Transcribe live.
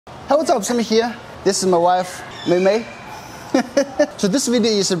Hey, what's up, Sami here. This is my wife, Mei. So this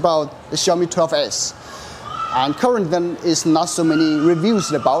video is about the Xiaomi 12S. And currently there is not so many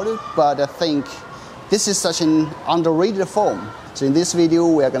reviews about it, but I think this is such an underrated phone. So in this video,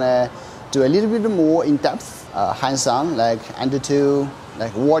 we are gonna do a little bit more in-depth, hands-on, like Antutu,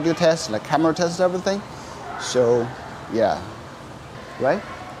 like audio test, like camera test, everything. So yeah, right?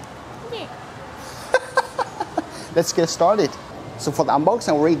 Yeah. Let's get started. So for the unboxing,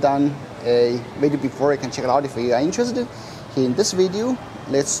 I already done a video before. You can check it out if you are interested. Here in this video,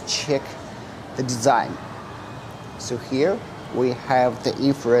 let's check the design. So here we have the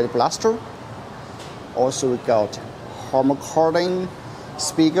infrared blaster. Also we got home recording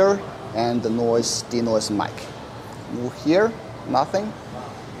speaker and the denoise mic. Here, nothing.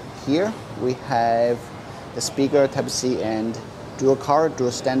 Here we have the speaker Type-C and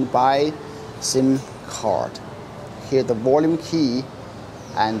dual standby SIM card. Here the volume key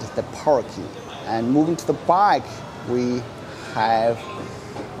and the power key. And moving to the back, we have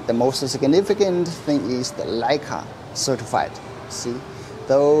the most significant thing is the Leica certified. See,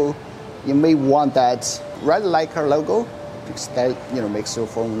 though you may want that red Leica logo because that makes your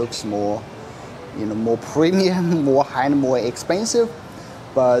phone looks more more premium, more high-end, more expensive.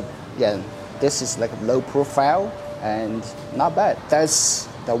 But yeah, this is like a low profile and not bad. That's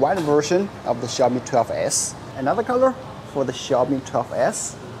the white version of the Xiaomi 12S. Another color for the Xiaomi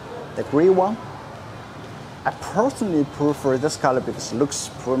 12S, the gray one. I personally prefer this color because it looks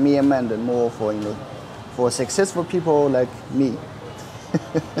premium and more for successful people like me.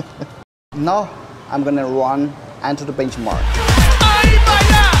 Now I'm gonna run into the benchmark.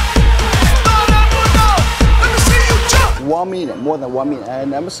 1 minute, more than 1 minute,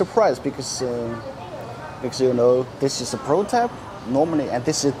 and I'm surprised because this is a prototype normally, and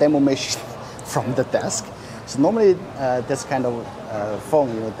this is a demo machine from the desk. So normally this kind of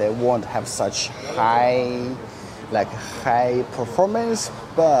phone, they won't have such high performance,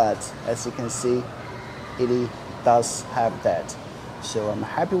 but as you can see, it does have that. So I'm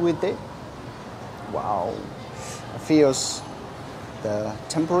happy with it. Wow, it feels the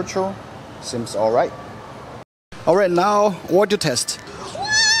temperature seems all right. All right, now audio test.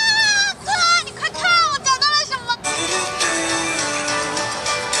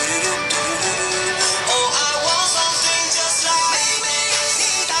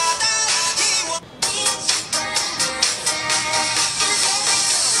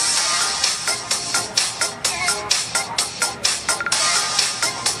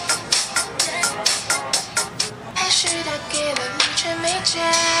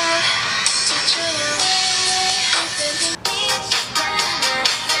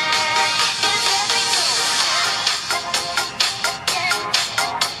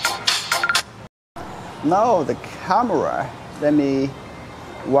 Now the camera, let me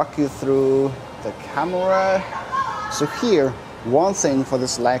walk you through the camera. So here, one thing for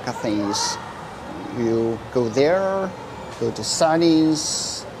this Leica thing is you go there, go to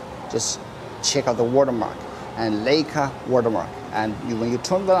settings, just check out the watermark and Leica watermark. And when you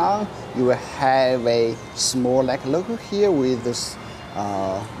turn that on, you will have a small logo here with those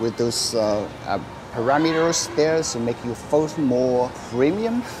parameters there, so make your photo more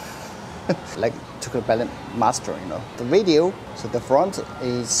premium. Like took a balance master, The video, so the front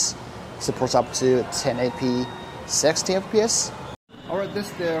supports up to 1080p 60 fps. Alright,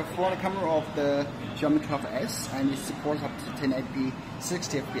 this is the front camera of the Xiaomi 12S, and it supports up to 1080p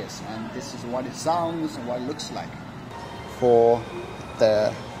 60 fps, and this is what it sounds and what it looks like. For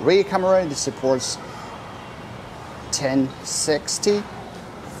the rear camera, it supports 1060,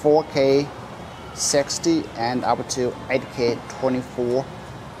 4K 60, and up to 8K 24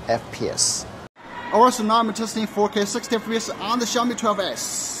 FPS. Alright, so now I'm testing 4K 60 FPS on the Xiaomi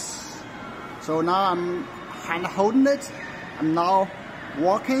 12S. So now I'm hand holding it. I'm now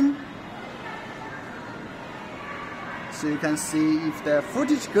walking. So you can see if the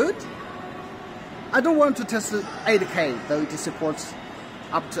footage good. I don't want to test 8K, though it supports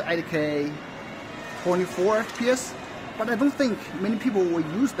up to 8K 24 FPS. But I don't think many people will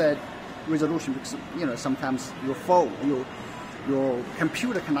use that resolution because sometimes your phone, your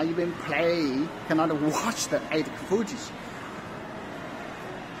computer cannot even play, cannot watch the 8K footage.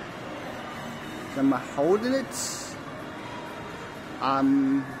 So I'm holding it.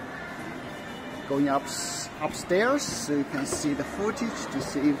 I'm going upstairs so you can see the footage to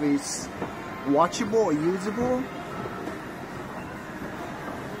see if it's watchable or usable.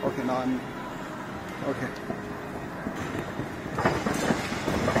 Okay, now I'm okay.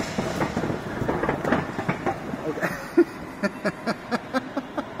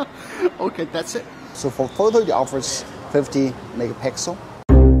 Okay, that's it. So for photo, it offers 50 megapixel.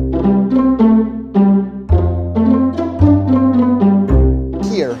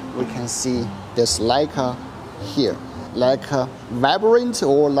 there's Leica here, Leica Vibrant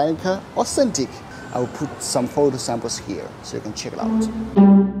or Leica Authentic. I will put some photo samples here so you can check it out.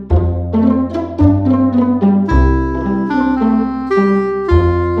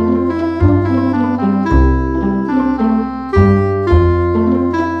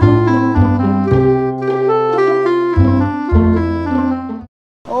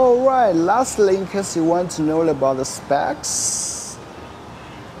 Alright, lastly, in case you want to know about the specs,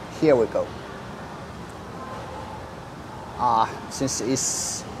 here we go.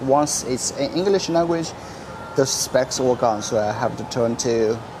 Since once it's in English language, the specs all gone, so I have to turn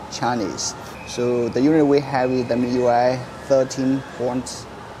to Chinese. So the unit we have is the MIUI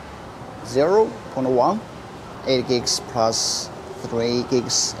 13.0.1, 8 gigs plus 3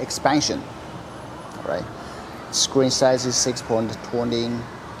 gigs expansion. Alright. Screen size is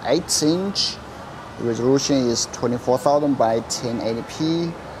 6.28 inch. The resolution is 24,000 by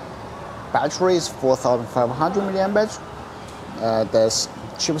 1080p. Battery is 4,500 mAh. The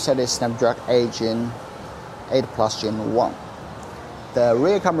chipset is Snapdragon 8 Gen 8 Plus Gen 1. The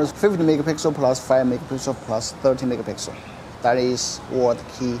rear camera is 50 megapixel plus 5 megapixel plus 30 megapixel. That is all the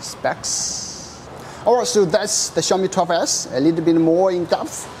key specs. Alright, so that's the Xiaomi 12S. A little bit more in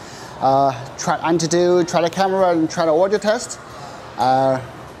depth. Try Antutu, try the camera, and try the audio test.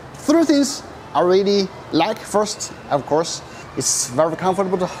 Three things I really like. First, of course, it's very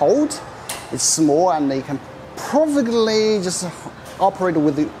comfortable to hold. It's small and you can perfectly just operate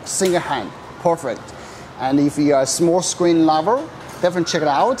with a single hand. Perfect. And if you are a small screen lover, definitely check it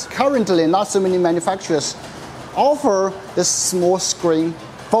out. Currently, not so many manufacturers offer this small screen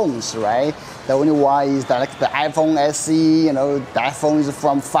phones, right? The only one is that like the iPhone SE, you know, that phone is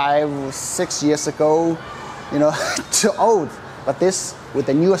from 5 or 6 years ago, you know, too old. But this, with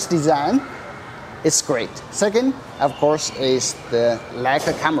the newest design, it's great. Second, of course, is the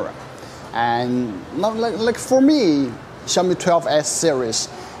Leica camera. And not like for me, Xiaomi 12S series,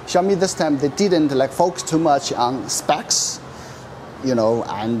 Xiaomi this time they didn't like focus too much on specs, you know,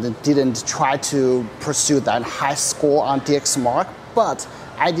 and didn't try to pursue that high score on DxMark, but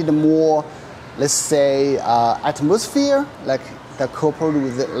I did more, let's say, atmosphere, like the coupled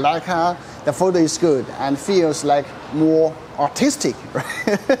with the Leica, the photo is good and feels like more artistic, right?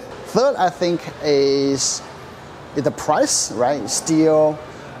 Third, I think is the price, right? Still,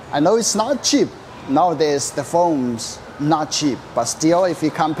 I know it's not cheap. Nowadays, the phone's not cheap, but still, if you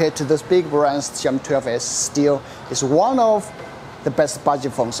compare to those big brands, Xiaomi 12S still is one of the best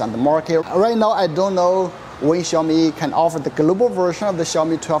budget phones on the market. Right now, I don't know when Xiaomi can offer the global version of the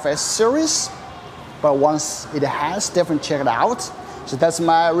Xiaomi 12S series, but once it has, definitely check it out. So that's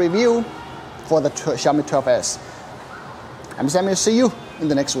my review for the Xiaomi 12S. I'm Sami, see you in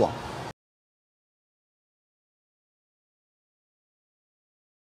the next one.